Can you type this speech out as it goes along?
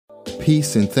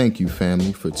Peace and thank you,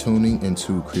 family, for tuning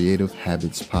into Creative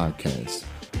Habits Podcast.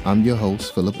 I'm your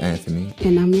host, Philip Anthony.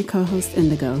 And I'm your co-host,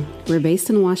 Indigo. We're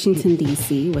based in Washington,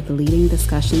 D.C. with leading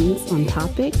discussions on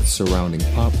topics surrounding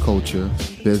pop culture,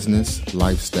 business,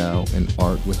 lifestyle, and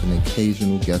art with an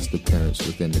occasional guest appearance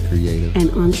within the creative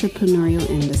and entrepreneurial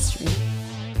industry.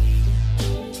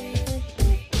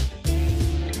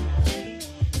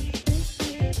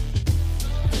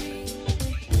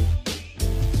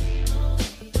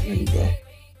 There you go.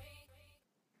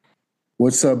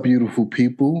 What's up, beautiful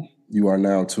people? You are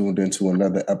now tuned into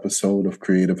another episode of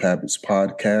Creative Habits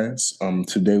Podcast.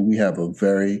 Today we have a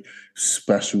very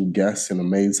special guest, an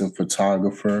amazing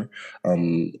photographer,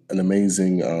 an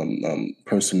amazing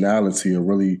personality, a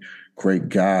really great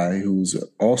guy who's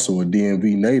also a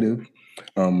DMV native,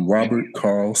 Robert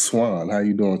Carl Swann. How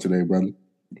you doing today, brother?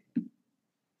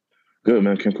 Good,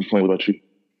 man. Can't complain. What about you?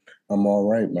 I'm all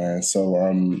right, man. So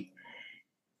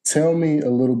tell me a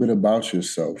little bit about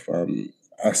yourself.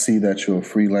 I see that you're a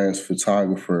freelance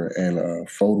photographer and a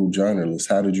photojournalist.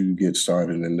 How did you get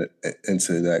started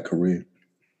into that career?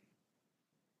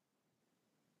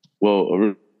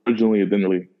 Well, originally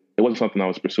it wasn't something I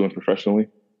was pursuing professionally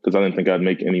because I didn't think I'd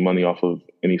make any money off of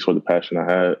any sort of passion I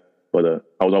had. But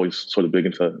I was always sort of big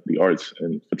into the arts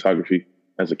and photography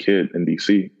as a kid in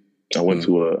DC. I went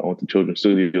to Children's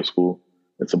Studio School.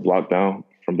 It's a block down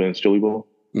from Ben's Chili Bowl.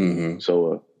 Mm-hmm.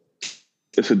 So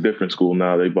it's a different school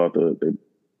now. They bought the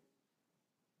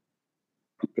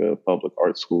public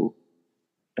art school.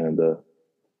 And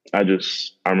I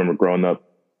remember growing up,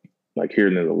 like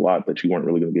hearing it a lot that you weren't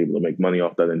really going to be able to make money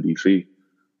off that in DC.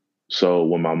 So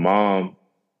when my mom,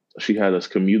 she had us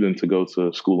commuting to go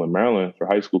to school in Maryland for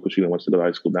high school because she didn't want to go to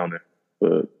high school down there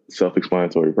for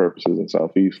self-explanatory purposes in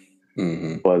Southeast.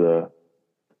 Mm-hmm. But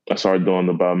I started doing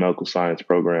the biomedical science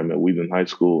program at Wheaton High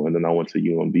School, and then I went to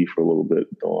UMD for a little bit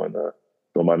doing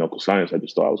biomedical science. I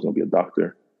just thought I was going to be a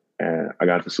doctor, and I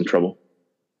got into some trouble,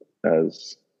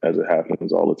 as it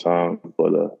happens all the time.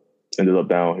 But ended up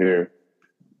down here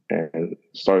and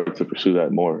started to pursue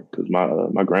that more because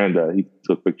my granddad, he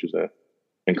took pictures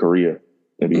in Korea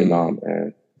and Vietnam,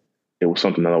 and it was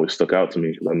something that always stuck out to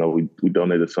me because I know we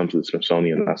donated some to the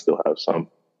Smithsonian, and I still have some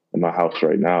in my house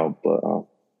right now. But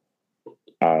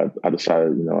I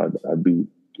decided, I do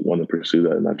want to pursue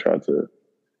that, and I tried to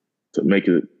make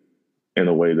it in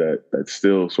a way that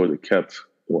still sort of kept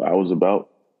what I was about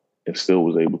and still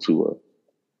was able to,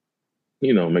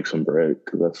 make some bread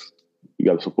because you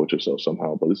got to support yourself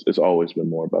somehow. But it's always been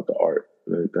more about the art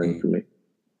than anything for me.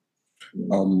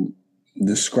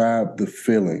 Describe the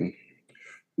feeling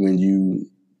when you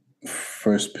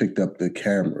first picked up the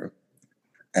camera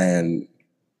and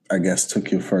I guess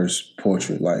took your first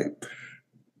portrait. Like,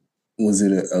 was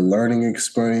it a learning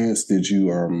experience? Did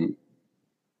you,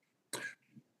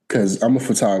 because I'm a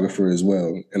photographer as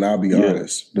well, and I'll be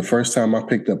honest, the first time I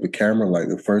picked up a camera,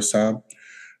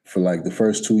 for the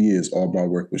first 2 years, all my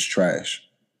work was trash.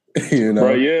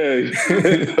 Right, yeah.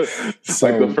 So,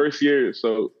 like the first year.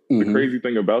 So the crazy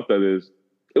thing about that is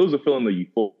it was a feeling of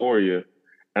euphoria.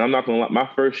 And I'm not going to lie, my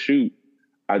first shoot,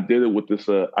 I did it with this,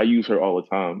 I use her all the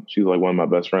time. She's like one of my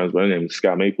best friends, but her name is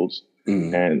Scott Maples.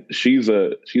 Mm-hmm. And she's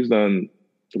done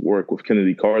work with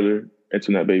Kennedy Carter,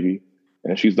 Internet Baby,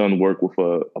 and she's done work with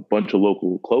a bunch of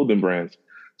local clothing brands.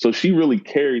 So she really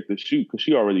carried the shoot because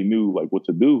she already knew like what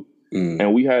to do. Mm.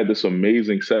 And we had this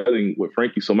amazing setting with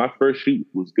Frankie. So my first shoot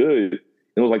was good.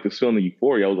 It was like this feeling of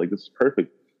euphoria. I was like, this is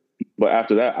perfect. But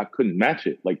after that, I couldn't match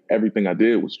it. Like everything I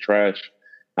did was trash.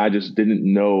 I just didn't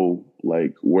know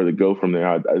like where to go from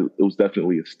there. It was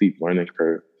definitely a steep learning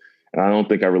curve. And I don't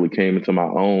think I really came into my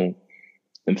own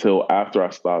until after I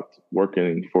stopped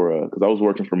working because I was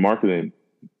working for marketing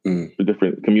for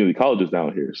different community colleges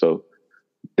down here. So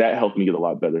that helped me get a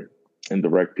lot better and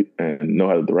know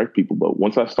how to direct people. But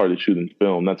once I started shooting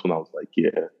film, that's when I was like,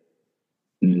 yeah,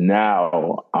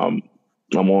 now I'm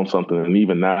on something. And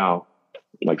even now,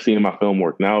 like seeing my film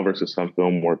work now versus some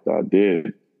film work that I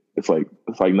did, it's like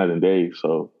night and day.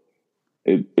 So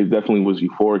it definitely was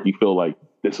euphoric. You feel like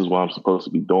this is what I'm supposed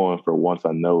to be doing for once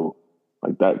I know.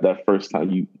 Like that first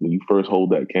time when you first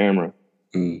hold that camera,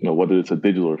 whether it's a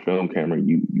digital or film camera,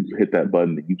 you hit that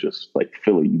button and you just like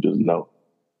feel it. You just know,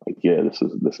 like, yeah, this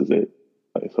is it.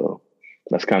 Like, so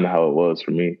that's kind of how it was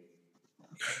for me.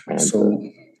 And,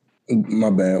 so, my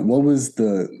bad. What was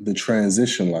the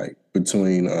transition like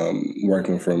between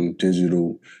working from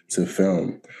digital to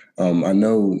film? I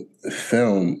know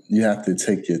film, you have to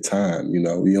take your time. You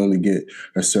only get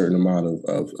a certain amount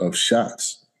of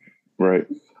shots. Right.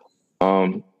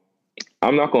 I'm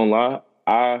not gonna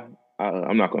lie.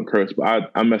 I'm not going to curse,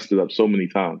 but I messed it up so many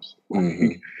times.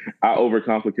 Mm-hmm. I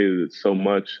overcomplicated it so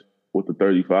much with the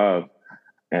 35.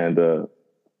 And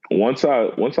once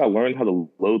I learned how to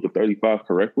load the 35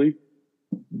 correctly,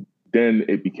 then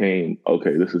it became,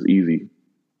 okay, this is easy.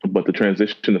 But the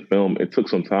transition to film, it took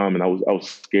some time, and I was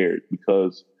scared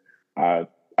because I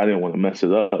didn't want to mess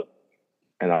it up.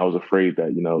 And I was afraid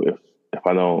that,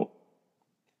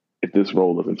 if this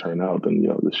role doesn't turn out, then,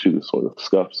 the shoot is sort of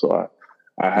scuffed. So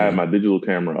I had my digital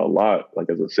camera a lot, like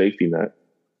as a safety net.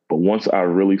 But once I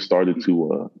really started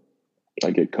to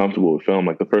get comfortable with film,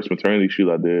 like the first maternity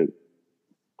shoot I did,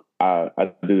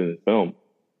 I did it in film.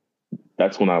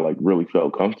 That's when I like really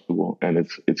felt comfortable. And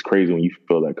it's crazy when you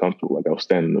feel that comfortable. Like I was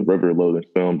standing in the river loading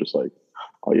film, just like,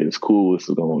 oh yeah, it's cool. This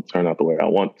is going to turn out the way I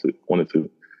wanted to.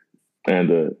 And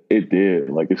it did.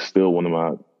 Like it's still one of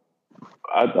my,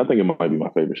 I think it might be my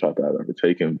favorite shot that I've ever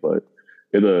taken. But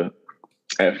it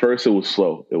at first it was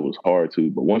slow. It was hard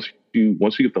too. But once you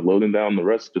get the loading down, the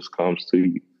rest just comes to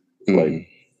you. Like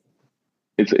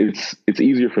it's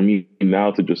easier for me now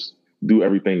to just do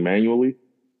everything manually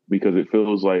because it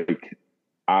feels like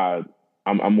I'm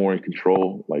more in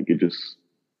control. Like it just,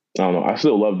 I don't know. I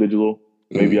still love digital.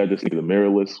 Maybe I just need a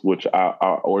mirrorless, which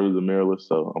I ordered the mirrorless.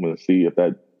 So I'm going to see if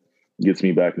that gets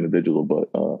me back into digital. But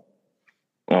I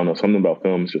don't know. Something about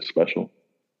film is just special.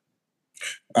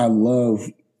 I love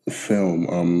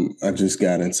film. I just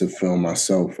got into film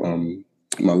myself.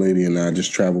 My lady and I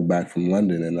just traveled back from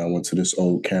London, and I went to this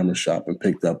old camera shop and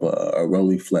picked up a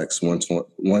Rolleiflex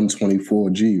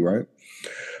 124G, right?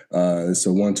 It's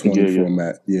a 120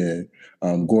 format. Yeah.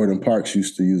 Gordon Parks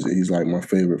used to use it. He's like my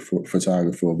favorite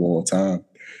photographer of all time.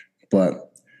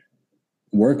 But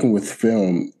working with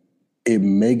film, it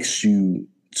makes you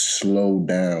slow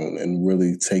down and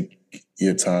really take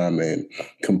your time and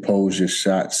compose your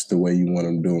shots the way you want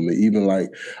them doing. Even like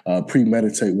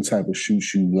premeditate what type of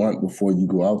shoots you want before you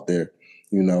go out there.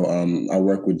 I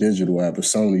work with digital. I have a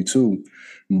Sony too,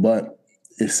 but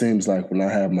it seems like when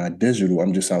I have my digital,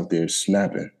 I'm just out there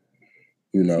snapping.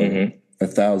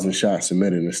 1,000 shots a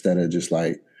minute instead of just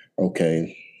like,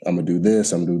 okay, I'm gonna do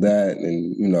this, I'm gonna do that,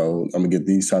 and I'm gonna get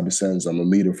these type of settings. I'm a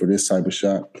meter for this type of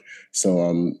shot.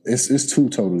 So it's two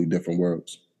totally different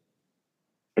worlds.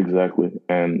 Exactly,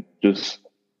 and just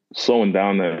slowing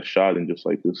down that shot and just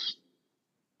like this,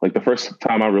 like the first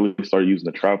time I really started using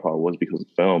the tripod was because of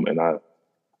film, and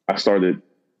I started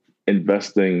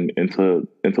investing into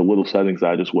little settings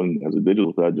that I just wouldn't as a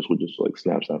digital. I just would just like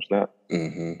snap,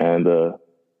 and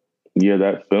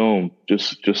that film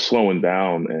just slowing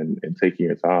down and taking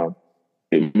your time,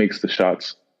 it makes the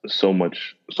shots so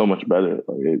much better.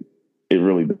 Like it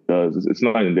really does. It's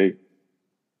night and day.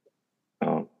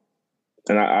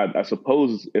 And I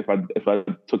suppose if I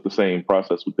took the same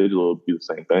process with digital, it would be the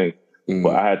same thing.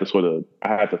 But I had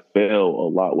to fail a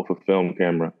lot with a film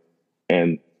camera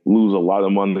and lose a lot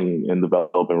of money in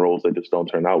developing roles that just don't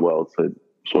turn out well to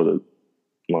sort of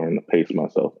learn to pace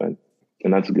myself. And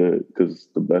that's good because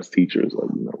the best teacher is like,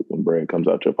 when bread comes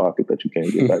out your pocket that you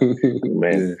can't get back.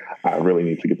 Man, I really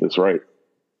need to get this right.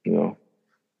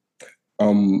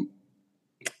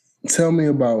 Tell me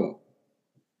about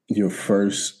your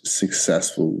first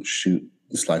successful shoot.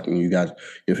 It's like when you got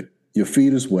your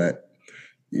feet is wet,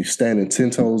 you're standing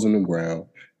 10 toes on the ground,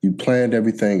 you planned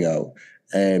everything out,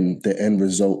 and the end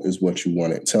result is what you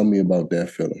wanted. Tell me about that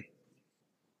feeling.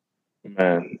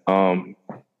 Man,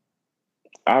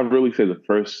 I really say the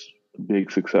first big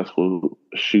successful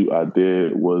shoot I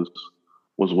did was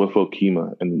with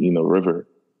Okima and the Eno River.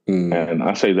 And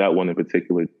I say that one in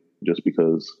particular just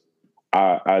because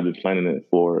I've been planning it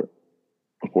for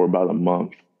about a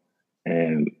month,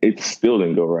 and it still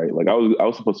didn't go right. Like I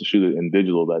was supposed to shoot it in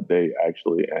digital that day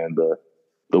actually, and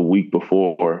the week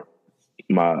before,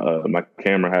 my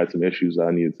camera had some issues that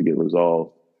I needed to get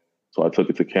resolved, so I took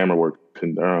it to Camera Works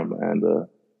in Durham, and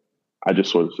I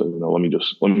just sort of said, let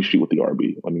me shoot with the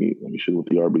RB. Let me shoot with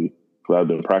the RB because I've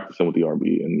been practicing with the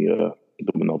RB in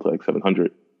the Minolta X700.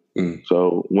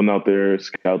 So went out there,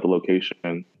 scouted the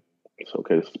location. It's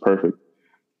okay. This is perfect.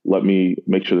 Let me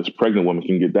make sure this pregnant woman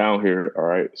can get down here. All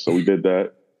right. So we did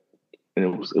that. And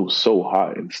it was so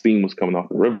hot and steam was coming off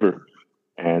the river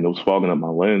and it was fogging up my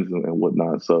lens and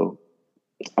whatnot. So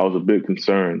I was a bit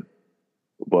concerned,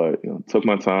 but took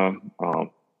my time.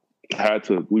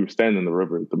 We were standing in the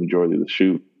river the majority of the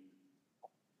shoot,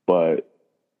 but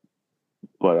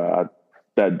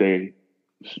that day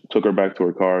took her back to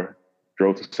her car,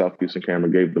 drove to South Houston Camera,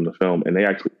 gave them the film, and they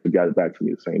actually got it back to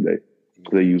me the same day.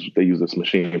 They use this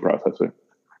machine processor.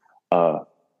 I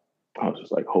was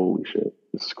just like, holy shit,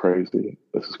 this is crazy.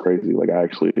 This is crazy. Like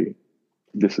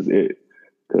this is it.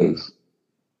 Because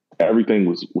everything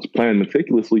was planned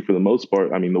meticulously for the most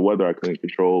part. I mean, the weather I couldn't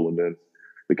control, and then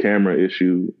the camera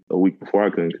issue a week before I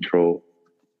couldn't control.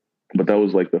 But that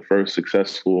was like the first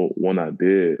successful one I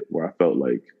did where I felt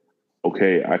like,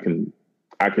 okay, I can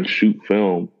shoot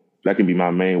film. That can be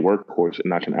my main workhorse,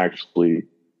 and I can actually,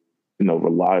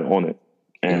 rely on it.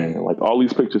 And like all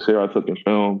these pictures here I took in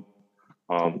film,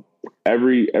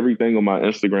 everything on my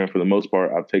Instagram for the most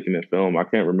part I've taken in film. I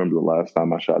can't remember the last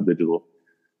time I shot digital.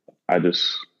 I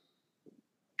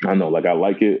know, like I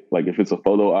like it. Like if it's a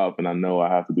photo op and I know I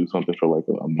have to do something for like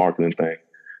a marketing thing,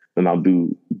 then I'll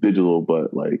do digital.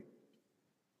 But like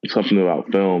something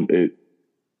about film,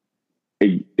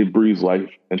 it breathes life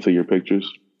into your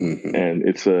pictures, and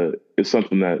it's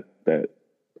something that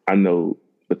I know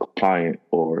the client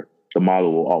or the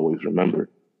model will always remember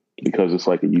because it's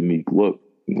like a unique look.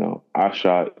 I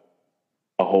shot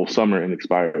a whole summer in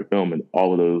expired film, and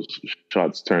all of those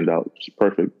shots turned out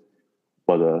perfect.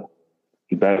 But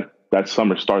that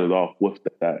summer started off with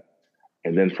that,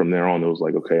 and then from there on, it was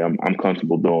like, okay, I'm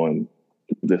comfortable doing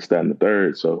this, that, and the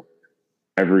third. So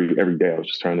every day I was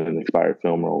just turning in expired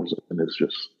film rolls, and it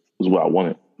was what I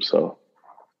wanted. So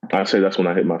I'd say that's when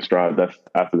I hit my stride. That's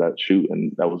after that shoot,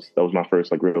 and that was my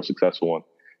first like real successful one.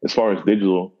 As far as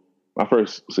digital, my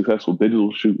first successful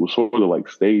digital shoot was sort of like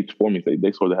staged for me.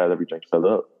 They sort of had everything set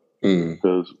up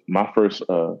because my first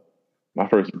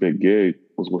big gig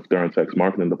was with Durantech's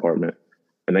marketing department,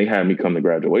 and they had me come to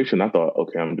graduation. I thought,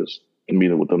 okay, I'm just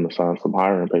meeting with them to sign some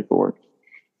hiring paperwork.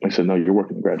 They said, no, you're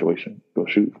working at graduation. Go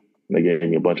shoot. And they gave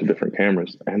me a bunch of different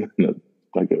cameras and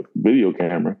like a video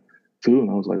camera too. And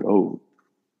I was like, oh,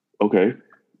 okay,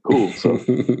 cool. So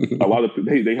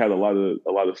they had a lot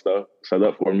of stuff set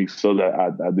up for me so that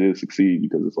I did succeed,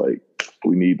 because it's like,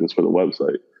 we need this for the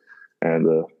website. And,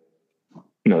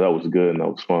 that was good and that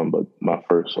was fun. But my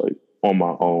first, like on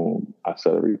my own, I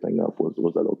set everything up was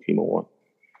that Okima one.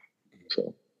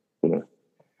 So, I'm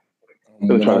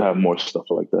gonna try to have more stuff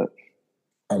like that.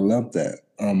 I love that.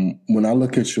 When I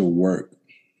look at your work,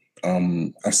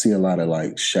 I see a lot of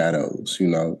like shadows,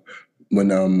 when,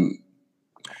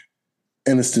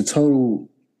 and it's this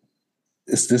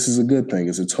is a good thing.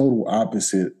 It's a total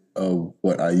opposite of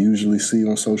what I usually see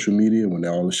on social media when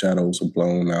all the shadows are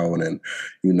blown out and,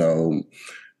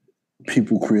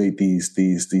 people create these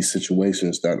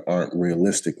situations that aren't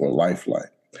realistic or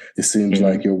lifelike. It seems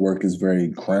like your work is very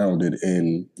grounded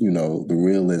in, the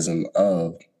realism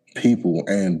of people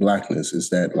and Blackness. Is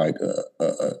that like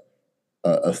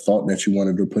a thought that you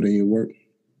wanted to put in your work?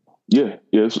 Yeah.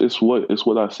 It's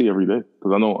what I see every day,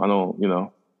 because I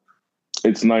don't,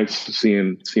 it's nice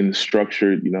seeing the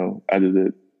structured,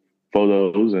 edited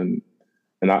photos, and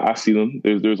I see them.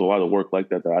 There's a lot of work like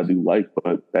that I do like,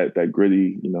 but that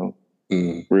gritty,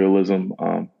 realism,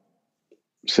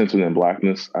 centered in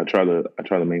Blackness, I try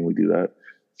to mainly do that.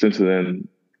 Centered in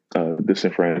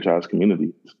disenfranchised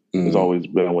communities has always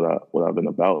been what I've been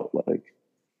about. Like,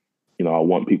 I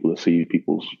want people to see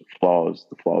people's flaws,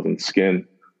 the flaws in skin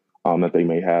that they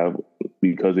may have,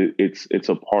 because it's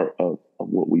a part of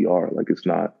what we are. Like, it's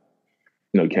not,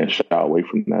 you can't shy away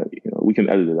from that. We can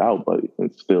edit it out, but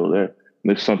it's still there. And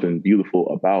there's something beautiful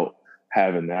about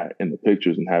having that in the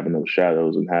pictures and having those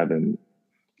shadows and having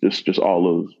just all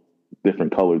those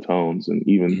different color tones and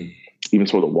even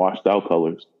sort of washed out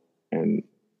colors and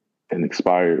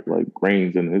expired like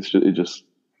grains. And it's just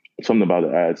something about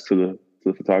it adds to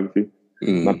the photography.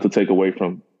 Not to take away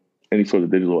from any sort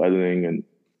of digital editing and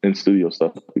in studio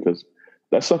stuff, because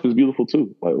that stuff is beautiful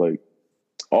too. Like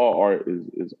all art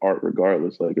is art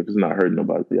regardless. Like if it's not hurting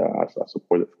nobody, I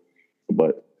support it.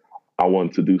 But I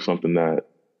want to do something that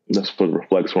sort of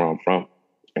reflects where I'm from,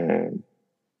 and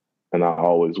I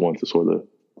always want to sort of,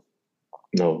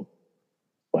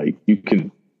 like, you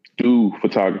can do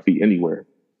photography anywhere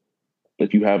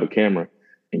if you have a camera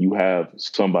and you have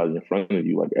somebody in front of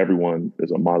you. Like, everyone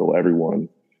is a model. Everyone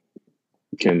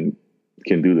can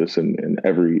do this, in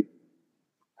every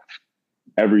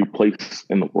place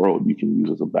in the world you can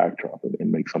use as a backdrop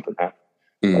and make something happen.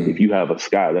 Like, if you have a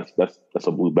sky, that's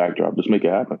a blue backdrop. Just make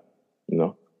it happen.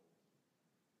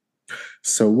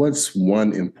 So what's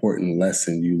one important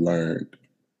lesson you learned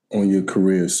on your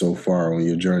career so far, on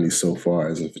your journey so far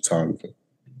as a photographer?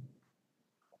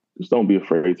 Just don't be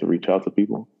afraid to reach out to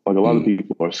people. Like, a lot of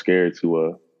people are scared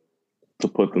to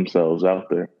put themselves out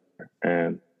there.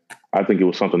 And I think it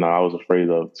was something that I was afraid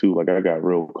of too. Like, I got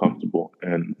real comfortable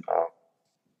and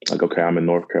like, okay, I'm in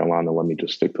North Carolina. Let me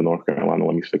just stick to North Carolina.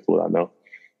 Let me stick to what I know.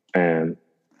 And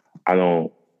I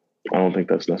don't think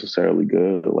that's necessarily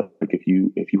good. Like if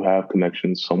you have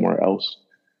connections somewhere else,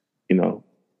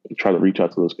 try to reach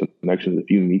out to those connections.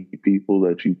 If you meet people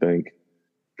that you think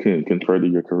can further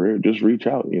your career, just reach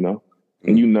out,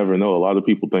 And you never know. A lot of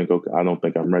people think, okay, I don't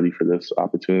think I'm ready for this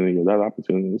opportunity or that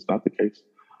opportunity. It's not the case.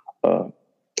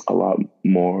 A lot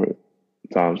more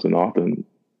times than often,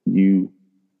 you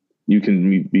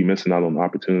can be missing out on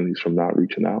opportunities from not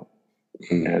reaching out.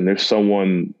 And there's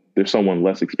someone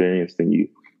less experienced than you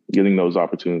getting those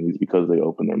opportunities because they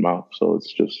open their mouth. So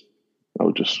it's just, I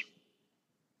would just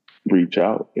reach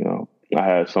out. I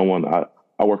had someone,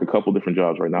 I work a couple different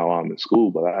jobs right now while I'm in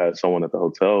school, but I had someone at the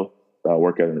hotel that I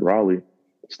work at in Raleigh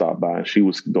stop by, and she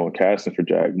was doing casting for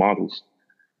Jag models.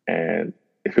 And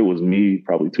if it was me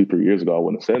probably 2-3 years ago, I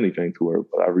wouldn't have said anything to her,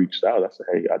 but I reached out. I said,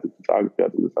 hey, I do photography, I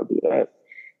do this, I do that.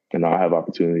 And I have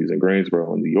opportunities in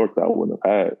Greensboro and New York that I wouldn't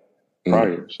have had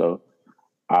prior. So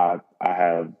I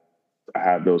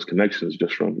have those connections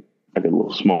just from like a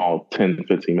little small 10,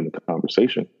 15 minute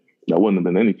conversation. That wouldn't have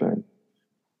been anything.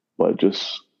 But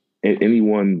just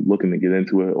anyone looking to get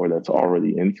into it or that's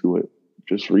already into it,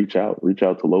 just reach out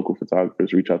to local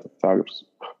photographers, reach out to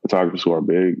photographers who are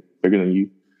bigger than you,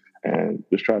 and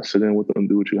just try to sit in with them,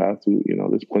 do what you have to.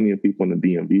 There's plenty of people in the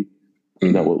DMV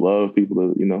that would love people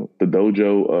to, the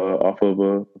dojo off of,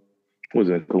 what was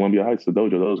it, Columbia Heights, the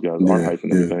dojo, those guys, Art Heights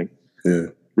and everything. Yeah.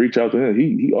 Reach out to him.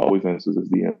 He always answers his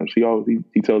DMs.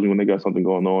 He tells me when they got something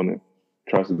going on and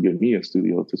tries to get me in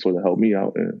studio to sort of help me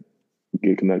out and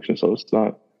get connection. So it's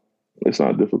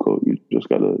not difficult. You just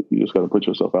gotta put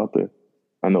yourself out there.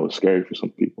 I know it's scary for some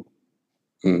people.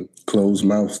 Closed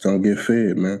mouths don't get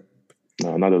fed, man.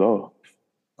 No, not at all.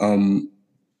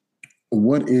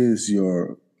 What is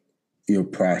your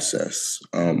process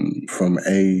from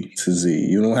A to Z?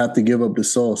 You don't have to give up the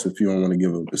sauce if you don't want to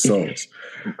give up the sauce.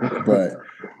 But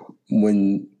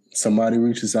when somebody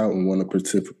reaches out and want a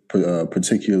particular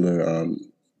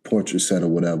portrait set or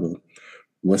whatever,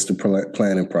 what's the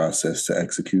planning process to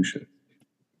execution?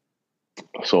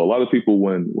 So a lot of people,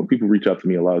 when people reach out to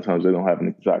me, a lot of times they don't have an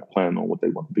exact plan on what they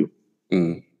want to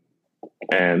do.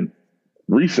 And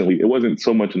recently, it wasn't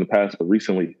so much in the past, but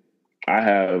recently, I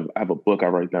have a book I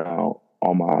write down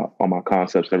all my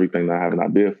concepts, everything that I have an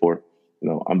idea for.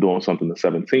 I'm doing something the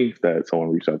 17th that someone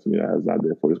reached out to me that has an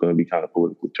idea for. It's going to be kind of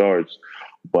politically charged,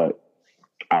 but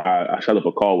I set up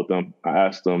a call with them. I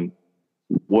asked them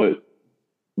what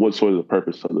sort of the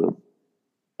purpose of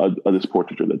this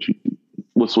portraiture that you.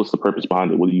 What's the purpose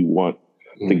behind it? What do you want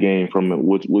to gain from it?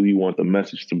 What do you want the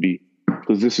message to be?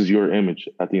 Because this is your image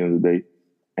at the end of the day,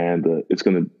 and it's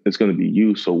gonna be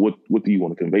you. So what do you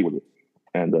want to convey with it?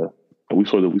 And we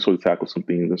sort of tackle some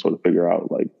themes and sort of figure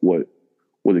out like what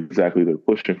exactly they're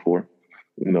pushing for.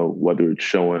 Whether it's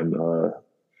showing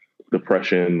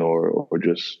depression or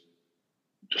just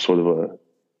sort of a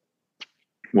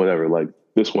whatever. Like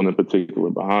this one in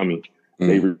particular behind me,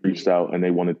 they reached out and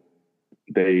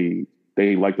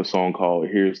they liked a song called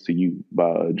 "Here's to You"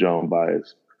 by Joan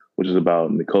Baez, which is about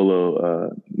Nicola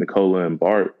and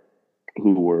Bart,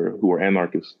 who were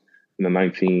anarchists in the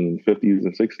 1950s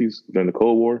and 60s during the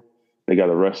Cold War. They got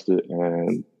arrested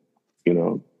and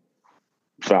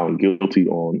found guilty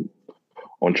on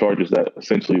charges that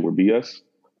essentially were BS,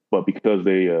 but because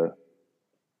they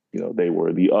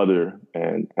were the other,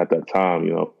 and at that time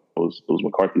it was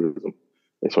McCarthyism,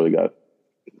 they sort of got.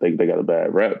 They got a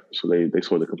bad rep, so they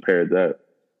sort of compared that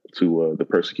to the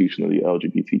persecution of the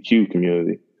LGBTQ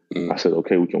community. I said,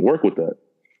 okay, we can work with that.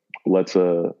 Let's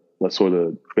sort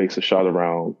of base a shot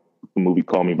around the movie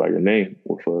 "Call Me by Your Name"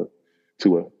 with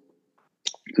two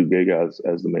gay guys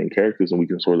as the main characters, and we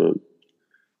can sort of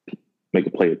make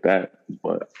a play at that.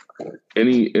 But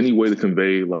any way to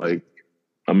convey like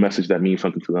a message that means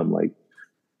something to them, like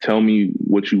tell me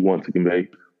what you want to convey,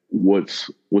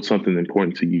 what's something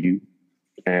important to you.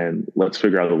 And let's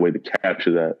figure out a way to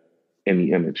capture that in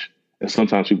the image. And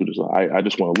sometimes people just like, I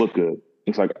just want to look good.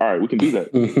 It's like, all right, we can do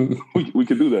that. we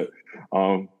can do that.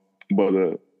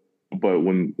 But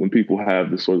when people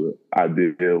have this sort of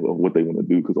idea of what they want to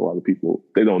do, because a lot of people,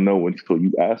 they don't know until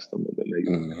you ask them, and then they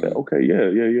say, okay,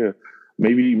 yeah,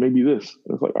 maybe this.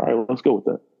 And it's like, all right, let's go with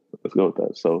that.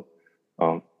 So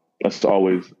that's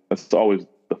always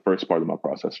the first part of my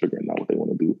process, figuring out what they want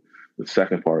to do. The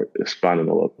second part is finding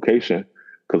a location.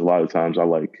 Because a lot of times I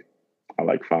like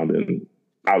finding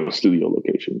out of studio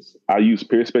locations. I use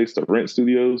Peerspace to rent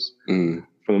studios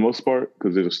for the most part,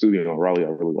 because there's a studio in Raleigh I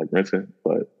really like renting.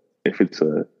 But if it's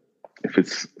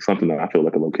something that I feel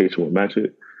like a location would match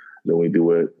it, then we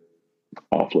do it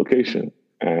off location.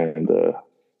 And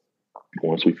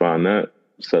once we find that,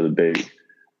 set a date.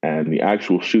 And the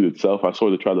actual shoot itself, I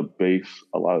sort of try to base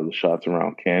a lot of the shots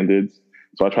around candids.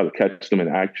 So I try to catch them in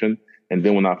action. And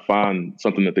then when I find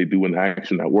something that they do in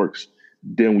action that works,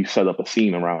 then we set up a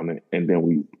scene around it, and then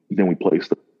we place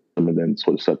and then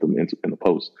sort of set them in the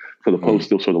post. So the post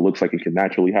still sort of looks like it can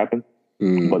naturally happen,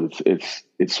 but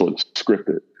it's sort of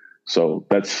scripted. So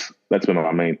that's been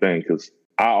my main thing, because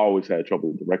I always had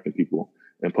trouble directing people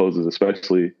in poses,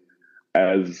 especially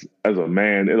as a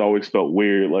man. It always felt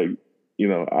weird. Like,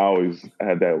 I always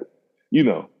had that,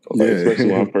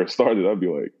 especially when I first started, I'd be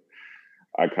like,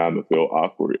 I kind of feel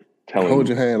awkward telling. Hold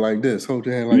your hand like this. Hold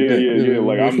your hand like that. Yeah.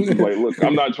 Like, I'm like, look,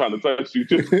 I'm not trying to touch you,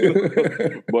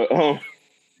 but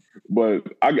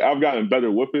I've gotten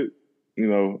better with it,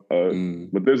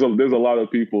 But there's a lot of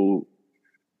people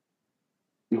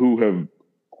who have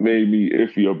made me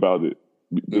iffy about it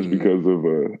just because of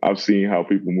I've seen how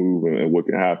people move and what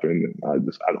can happen, and I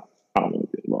don't want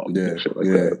to get involved in shit like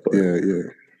that.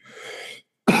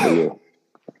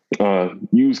 But,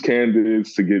 use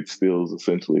candidates to get stills.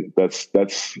 Essentially,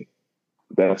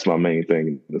 that's my main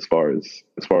thing as far as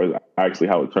actually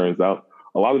how it turns out.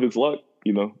 A lot of it's luck,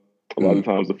 A lot of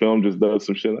times the film just does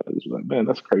some shit. I just like, man,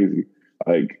 that's crazy.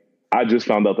 Like, I just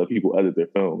found out that people edit their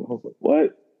film. I was like,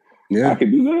 what? Yeah, I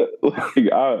can do that.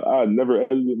 Like, I never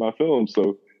edited my film,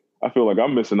 so I feel like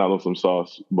I'm missing out on some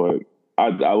sauce. But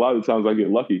a lot of times I get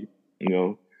lucky.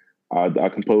 I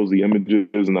compose the images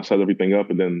and I set everything up,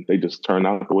 and then they just turn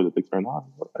out the way that they turn out.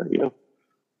 Yeah,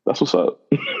 that's what's up.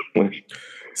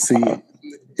 See,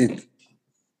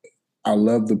 I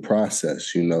love the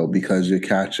process, because you're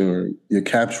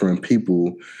capturing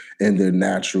people in their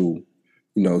natural,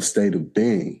 state of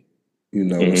being.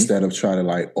 Instead of trying to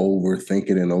like overthink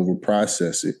it and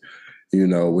overprocess it,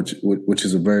 which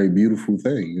is a very beautiful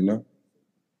thing,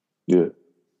 Yeah.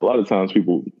 A lot of times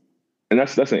people, and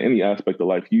that's in any aspect of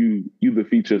life, you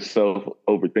defeat yourself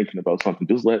overthinking about something.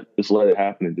 Just let it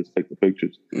happen and just take the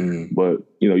pictures. But,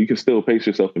 you can still pace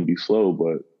yourself and be slow,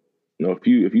 but if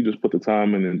you just put the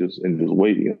time in and just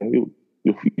wait,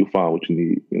 you'll find what you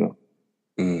need,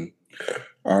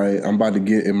 All right, I'm about to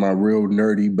get in my real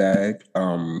nerdy bag.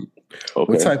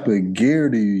 Okay. What type of gear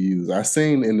do you use? I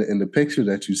seen in the picture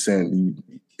that you sent.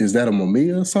 Is that a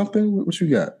Mamiya or something? What you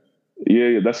got?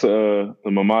 Yeah, that's the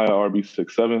Mamiya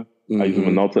RB67. I use a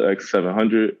Minolta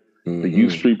X700. The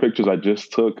U-Street pictures I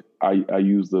just took, I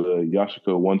used the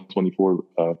Yashica 124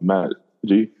 Matte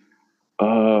G.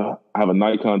 I have a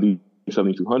Nikon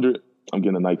D7200. I'm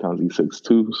getting a Nikon Z6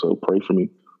 too, so pray for me.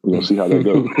 We're gonna see how that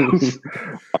goes.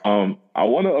 I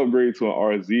want to upgrade to an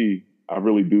RZ. I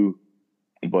really do,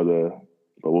 but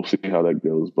we'll see how that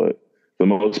goes. But for the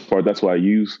most part, that's what I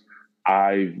use.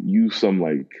 I've used some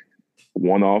like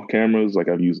one-off cameras, like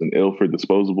I've used an Ilford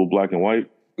disposable black and white.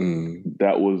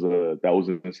 That was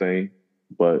insane.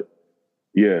 But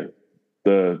yeah,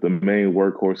 the main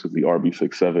workhorse is the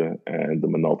RB67 and the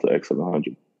Minolta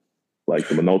X700. Like,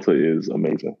 the Minolta is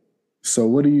amazing. So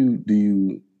what do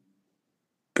you?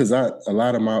 Because a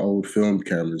lot of my old film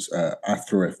cameras, I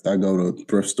thrift. I go to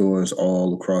thrift stores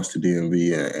all across the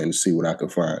DMV and see what I can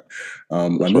find. I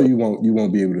know you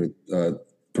won't be able to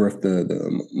thrift the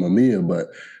Mamiya, but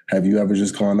have you ever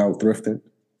just gone out thrifting?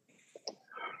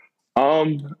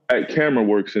 At Camera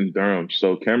Works in Durham.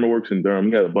 So Camera Works in Durham,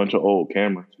 you got a bunch of old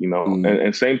cameras,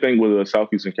 and same thing with a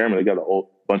Southeastern Camera. They got a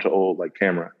bunch of old like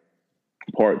camera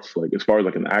parts. Like, as far as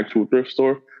like an actual thrift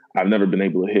store, I've never been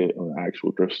able to hit an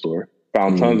actual thrift store.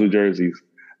 Found tons of jerseys,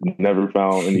 never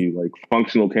found any like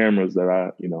functional cameras that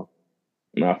I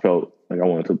felt like I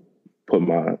wanted to put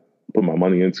my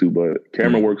money into. But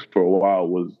Camera Works for a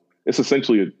while it's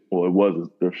essentially it was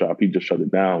a thrift shop. He just shut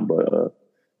it down, but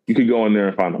you could go in there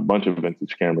and find a bunch of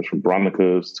vintage cameras, from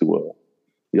Bronikas to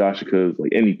Yashicas,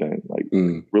 like anything, like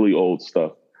really old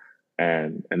stuff.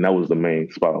 And that was the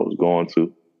main spot I was going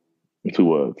to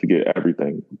get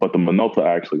everything. But the Minolta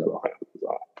I actually got off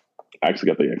Amazon. I actually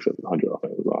got the X700 off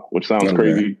Amazon, which sounds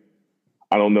crazy.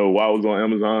 I don't know why I was on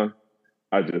Amazon.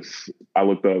 I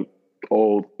looked up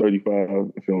old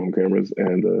 35 film cameras,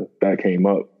 and that came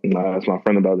up. And I asked my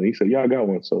friend about it. He said, "Yeah, I got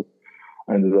one." So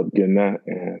I ended up getting that,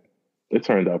 and it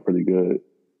turned out pretty good.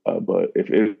 But if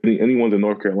anyone's in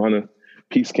North Carolina,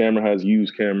 Peace Camera has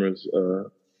used cameras,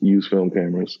 used film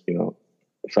cameras.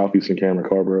 Southeastern Camera,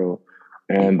 Carrboro,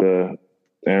 and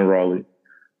Raleigh.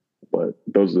 But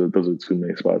those are two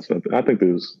main spots. I think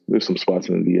there's some spots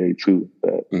in the VA too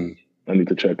that I need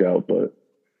to check out, but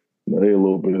they a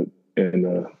little bit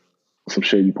in some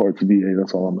shady parts of VA.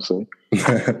 That's all I'm gonna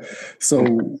say. So,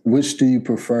 which do you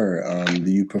prefer?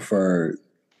 Do you prefer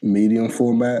medium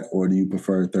format or do you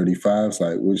prefer 35s?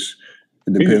 Like, which?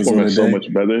 It depends medium on the day. So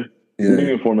much better. Yeah.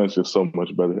 Medium format's just so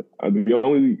much better. The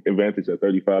only advantage that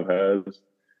 35 has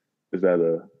is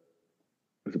that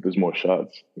there's more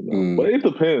shots, But it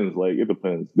depends. Like, it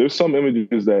depends. There's some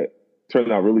images that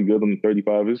turn out really good on the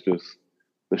 35. It's just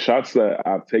the shots that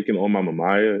I've taken on my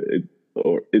Mamiya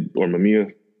or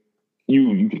Mamiya,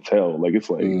 you can tell. Like it's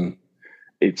like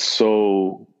it's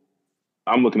so.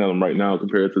 I'm looking at them right now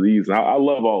compared to these. And I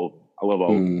love all of them. I love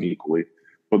all of them equally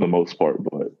for the most part,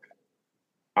 but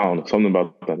I don't know, something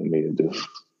about that animated just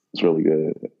it's really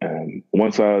good. And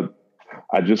once I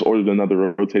just ordered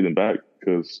another rotating back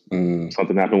because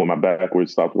something happened with my back where it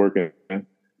stopped working.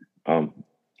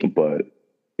 But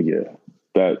yeah,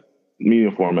 that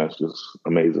medium format's just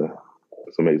amazing.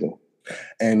 It's amazing.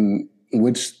 And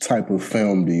which type of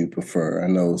film do you prefer? I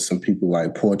know some people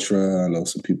like portrait. I know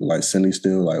some people like cine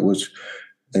still. Like which?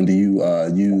 And do you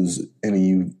use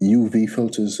any UV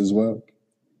filters as well?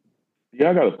 Yeah,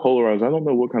 I got a polarizer. I don't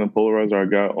know what kind of polarizer I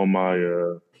got on my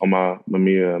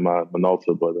Mamiya and my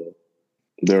Minolta, but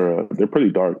they're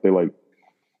pretty dark.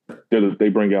 They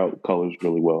bring out colors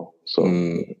really well. So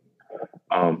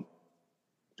I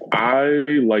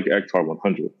like Ektar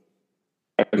 100.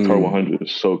 Ektar 100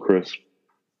 is so crisp.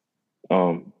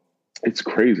 It's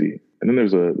crazy. And then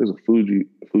there's a Fuji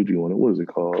one. What is it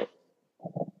called?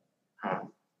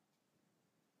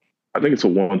 I think it's a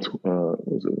was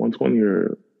it 120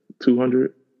 or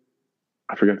 200?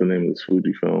 I forgot the name of this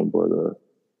Fuji film, but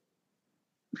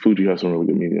Fuji has some really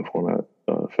good medium format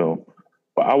film.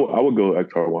 But I would go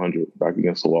Ektar 100 back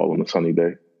against the wall on a sunny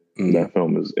day. That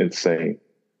film is insane.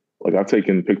 Like I've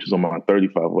taken pictures on my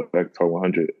 35 with Ektar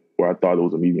 100 where I thought it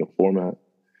was a medium format.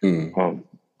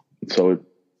 So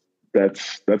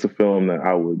that's a film that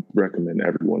I would recommend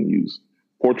everyone use.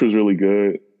 Portrait's really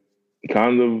good.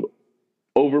 Kind of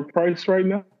overpriced right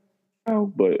now,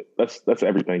 but that's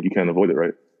everything. You can't avoid it,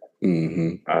 right?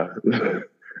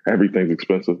 Everything's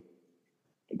expensive.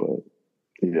 But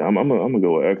yeah, I'm gonna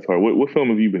go with Ektar. What film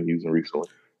have you been using recently?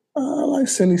 I like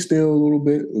cine still a little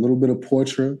bit of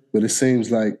portrait, but it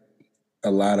seems like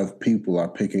a lot of people are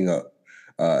picking up,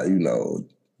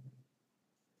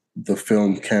 the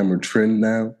film camera trend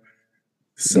now.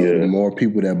 So the more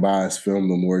people that buys film,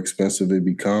 the more expensive it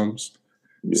becomes.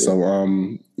 Yeah. So,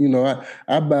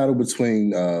 I battle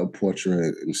between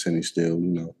portrait and cine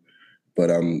still,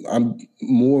 but I'm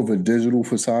more of a digital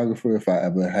photographer. If I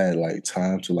ever had like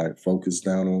time to like focus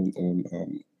down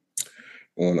on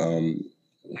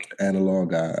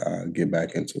analog, I get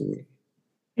back into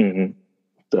it.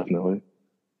 Definitely.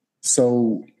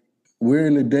 So we're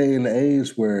in a day and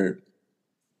age where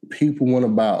people want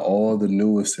to buy all the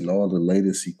newest and all the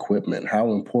latest equipment.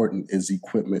 How important is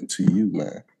equipment to you,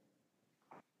 man?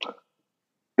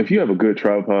 If you have a good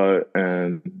tripod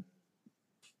and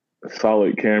a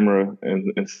solid camera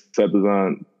and set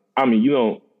design, I mean,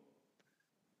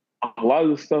 a lot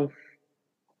of this stuff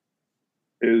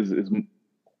is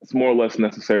it's more or less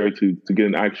necessary to get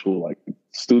an actual like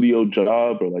studio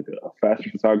job or like a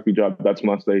fashion photography job. That's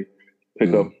when I say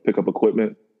pick up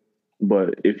equipment.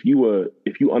 But if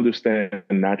you understand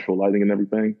natural lighting and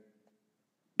everything,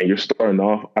 and you're starting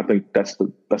off, I think that's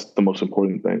the most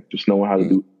important thing. Just knowing how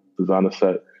to design a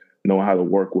set, knowing how to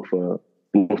work with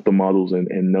the models,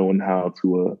 and knowing how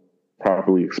to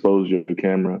properly expose your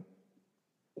camera,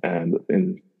 and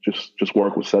just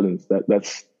work with settings.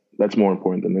 That's more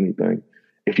important than anything.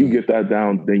 If you get that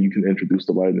down, then you can introduce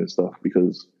the lighting and stuff.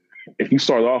 Because if you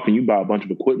start off and you buy a bunch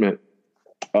of equipment,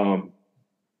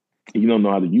 you don't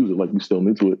know how to use it, like you're still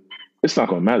new to it, it's not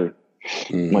going to matter,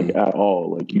 like at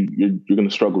all. Like you're going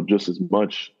to struggle just as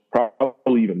much,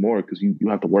 probably even more, because you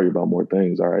have to worry about more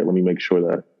things. All right, let me make sure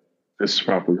that this is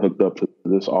properly hooked up to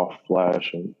this off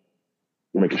flash, and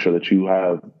you're making sure that you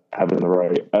having the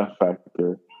right F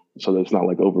factor so that it's not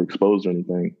like overexposed or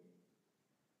anything.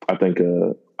 I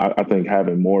think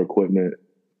having more equipment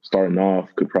starting off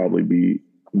could probably be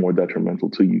more detrimental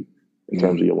to you in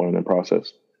terms of your learning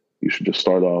process. You should just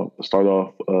start off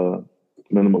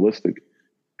minimalistic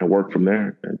and work from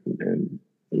there. And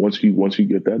once you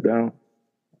get that down,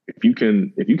 if you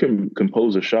can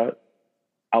compose a shot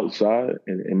outside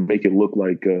and make it look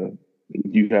like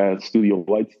you had studio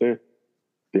lights there,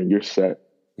 then you're set.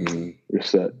 You're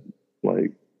set.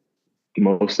 Like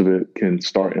most of it can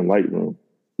start in Lightroom.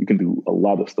 You can do a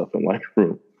lot of stuff in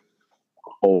Lightroom,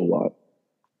 a whole lot.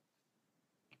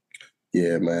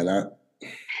 Yeah, man.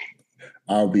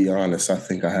 I'll be honest. I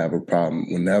think I have a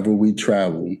problem. Whenever we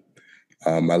travel,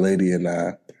 my lady and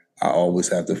I always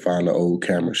have to find an old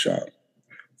camera shop.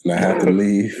 And I have to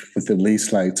leave with at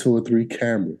least like 2 or 3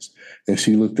 cameras. And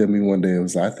she looked at me one day and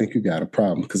was like, I think you got a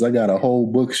problem. Because I got a whole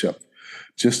bookshelf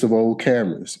just of old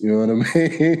cameras. You know what I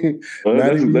mean? Well,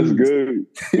 that's good.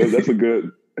 That's a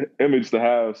good image to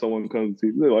have. Someone comes to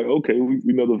you, they're like, okay, we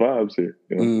know the vibes here.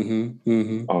 You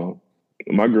know?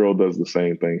 My girl does the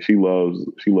same thing. She loves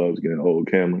getting old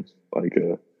cameras. Like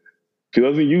She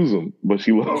doesn't use them, but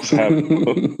she loves having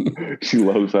them. She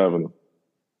loves having them.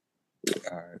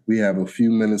 All right. We have a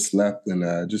few minutes left, and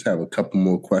I just have a couple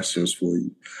more questions for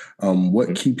you.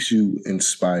 What keeps you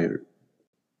inspired?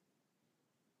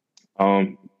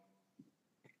 Probably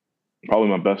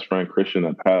my best friend Christian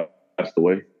that passed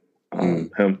away.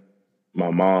 Him, my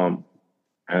mom,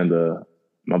 and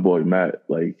my boy Matt.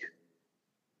 Like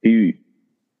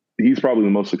he's probably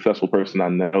the most successful person I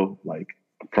know. Like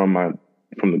from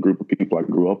the group of people I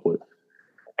grew up with,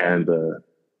 and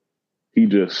he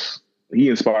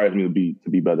inspires me to be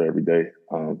better every day.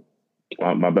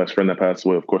 My best friend that passed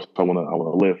away, of course, I want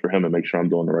to live for him and make sure I'm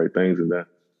doing the right things. And then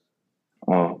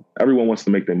everyone wants to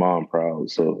make their mom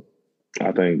proud, so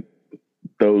I think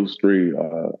those three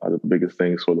are the biggest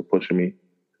things sort of pushing me.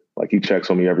 Like he checks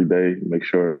on me every day, make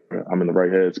sure I'm in the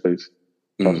right headspace,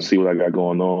 tries to see what I got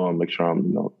going on, make sure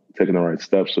I'm taking the right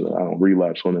steps so that I don't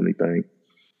relapse on anything.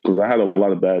 Because I had a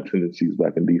lot of bad tendencies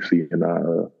back in DC, and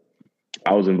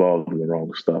I was involved in the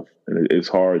wrong stuff, and it's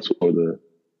hard sort of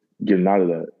getting out of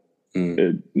that.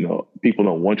 People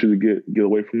don't want you to get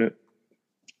away from it,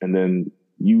 and then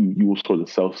you will sort of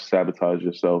self-sabotage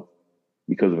yourself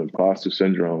because of imposter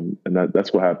syndrome, and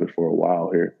that's what happened for a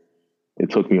while here. It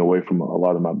took me away from a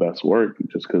lot of my best work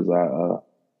just because I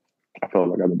felt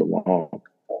like I didn't belong.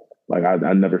 Like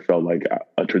I never felt like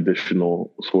a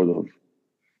traditional sort of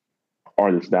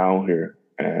artist down here,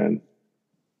 and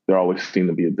there always seemed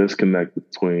to be a disconnect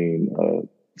between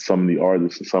some of the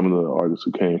artists and some of the artists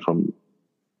who came from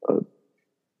a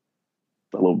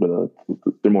little bit of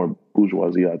they're more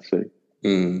bourgeoisie, I'd say.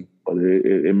 But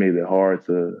it made it hard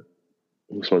to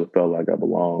sort of felt like I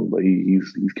belonged. But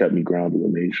he's kept me grounded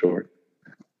and made sure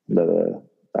that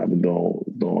I've been doing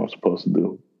what I'm supposed to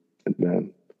do. And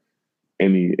then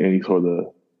any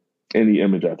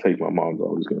image I take, my mom's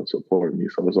always going to support me.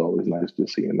 So it's always nice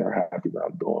just seeing her happy that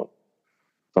I'm doing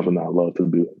something that I love to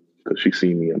do, because she's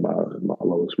seen me in my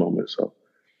lowest moments. So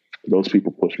those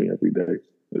people push me every day.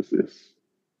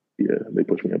 They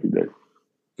push me every day.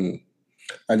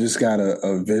 I just got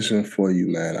a vision for you,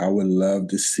 man. I would love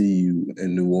to see you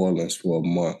in New Orleans for a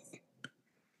month.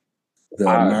 The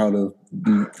amount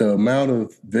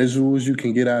of visuals you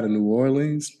can get out of New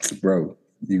Orleans, bro,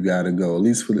 you got to go at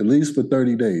least for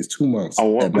 30 days, 2 months. I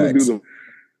want to do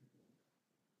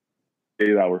the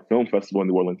 8-hour film festival in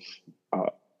New Orleans. I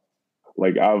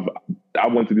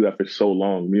wanted to do that for so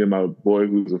long. Me and my boy,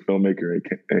 who's a filmmaker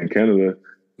in Canada,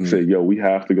 said, "Yo, we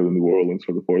have to go to New Orleans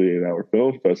for the 48-hour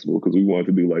film festival," because we wanted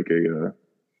to do like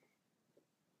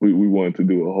we wanted to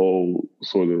do a whole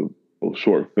sort of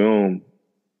short film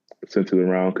centered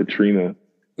around Katrina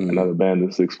and other band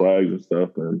at Six Flags and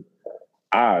stuff. And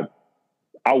I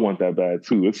want that bad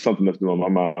too. It's something that's been on my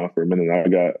mind for a minute.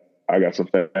 I got some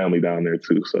family down there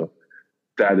too, so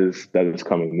that is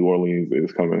coming. New Orleans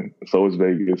is coming. So is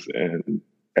Vegas and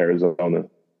Arizona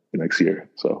next year.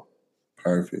 So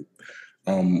perfect.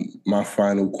 My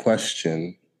final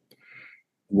question: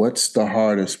 what's the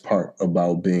hardest part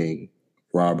about being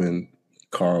Robin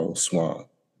Carl Swann?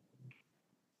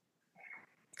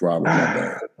 Robin, my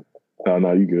bad.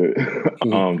 No, you good.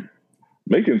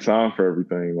 Making time for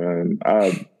everything, man.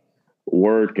 I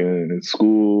work and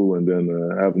school, and then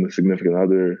having a significant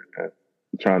other, and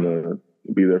trying to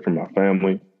be there for my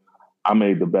family. I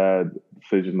made the bad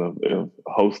decision of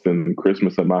hosting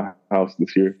Christmas at my house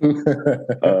this year.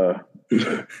 I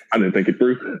didn't think it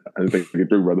through.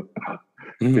 Brother.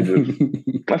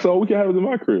 I said, we can have it in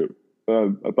my crib.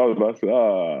 I thought about it.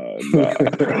 I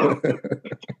said, nah.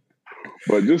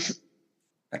 But just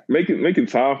making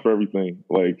time for everything.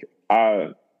 Like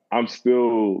I'm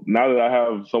still, now that I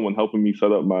have someone helping me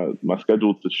set up my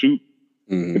schedule to shoot,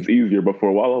 it's easier. But for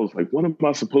a while I was like, what am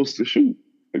I supposed to shoot?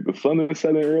 Like the sun is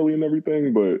setting early and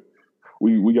everything, but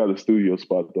we got a studio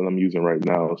spot that I'm using right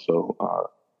now. So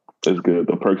it's good.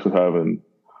 The perks of having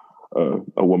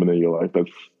a woman in your life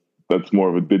that's more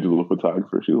of a digital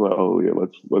photographer. She's like, oh yeah,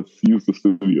 let's use the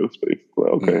studio space.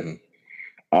 Like, okay,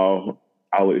 I'll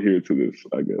adhere to this,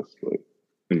 I guess. But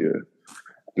yeah,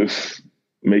 just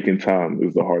making time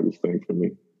is the hardest thing for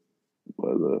me.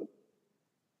 But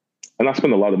and I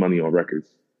spend a lot of money on records,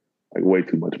 like way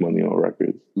too much money on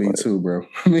records. Me too, bro.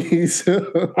 Me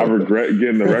too. I regret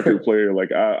getting the record player.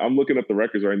 Like I'm looking at the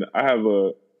records right now. I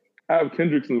have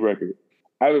Kendrick's new record.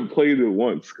 I haven't played it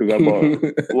once because I bought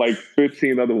like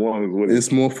 15 other ones with it.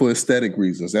 It's more for aesthetic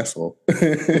reasons. That's all.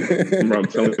 I'm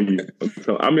telling you.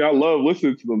 I mean, I love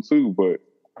listening to them too, but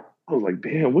I was like,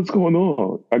 damn, what's going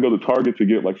on? I go to Target to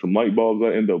get like some light bulbs.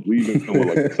 I end up leaving with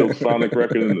like a Silk Sonic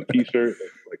record and a t-shirt.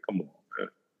 Like, come on, man.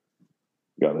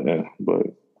 Gotta end. But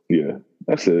yeah,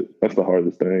 that's it. That's the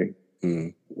hardest thing.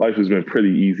 life has been pretty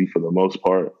easy for the most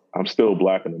part. I'm still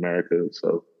Black in America,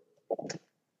 so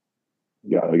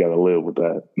gotta live with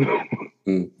that.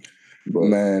 But,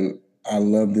 man, I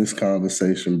love this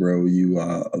conversation, bro. You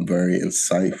are a very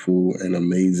insightful and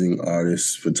amazing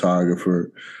artist,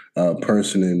 photographer,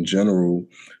 person in general.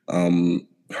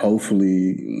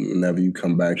 Hopefully, whenever you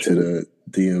come back to the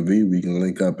DMV, we can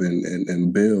link up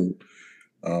and build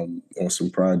on some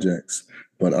projects.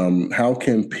 But how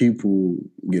can people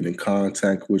get in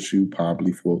contact with you,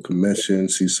 probably for a commission,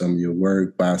 see some of your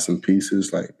work, buy some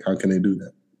pieces? Like, how can they do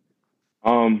that?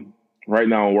 Right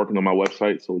now I'm working on my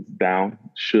website, so it's down.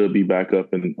 Should be back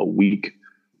up in a week.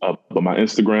 But my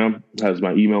Instagram has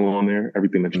my email on there,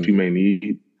 everything that you may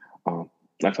need.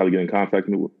 That's how to get in contact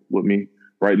with me.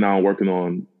 Right now I'm working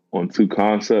on 2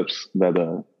 concepts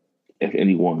that if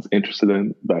anyone's interested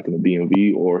in back in the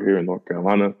DMV or here in North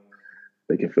Carolina,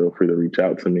 they can feel free to reach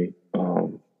out to me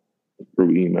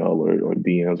through email or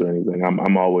DMs or anything.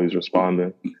 I'm always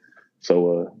responding.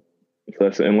 So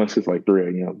unless it's like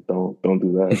 3 a.m., don't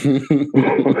do that.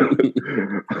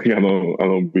 I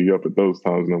don't be up at those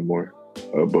times no more.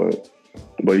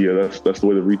 But yeah, that's the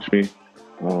way to reach me.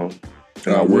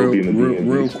 And I will be in the DMV.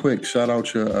 Real quick, shout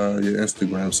out your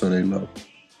Instagram so they know.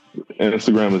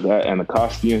 Instagram is at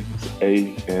Anacostian.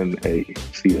 It's ANACOSTIAN.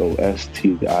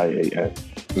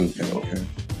 Okay.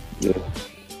 Yeah.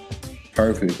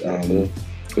 Perfect.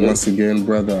 Once again,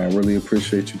 brother, I really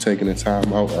appreciate you taking the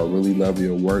time out. I really love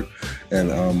your work,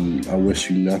 and I wish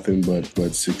you nothing but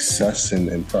success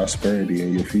and prosperity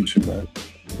in your future, man.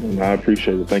 And I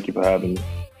appreciate it. Thank you for having me.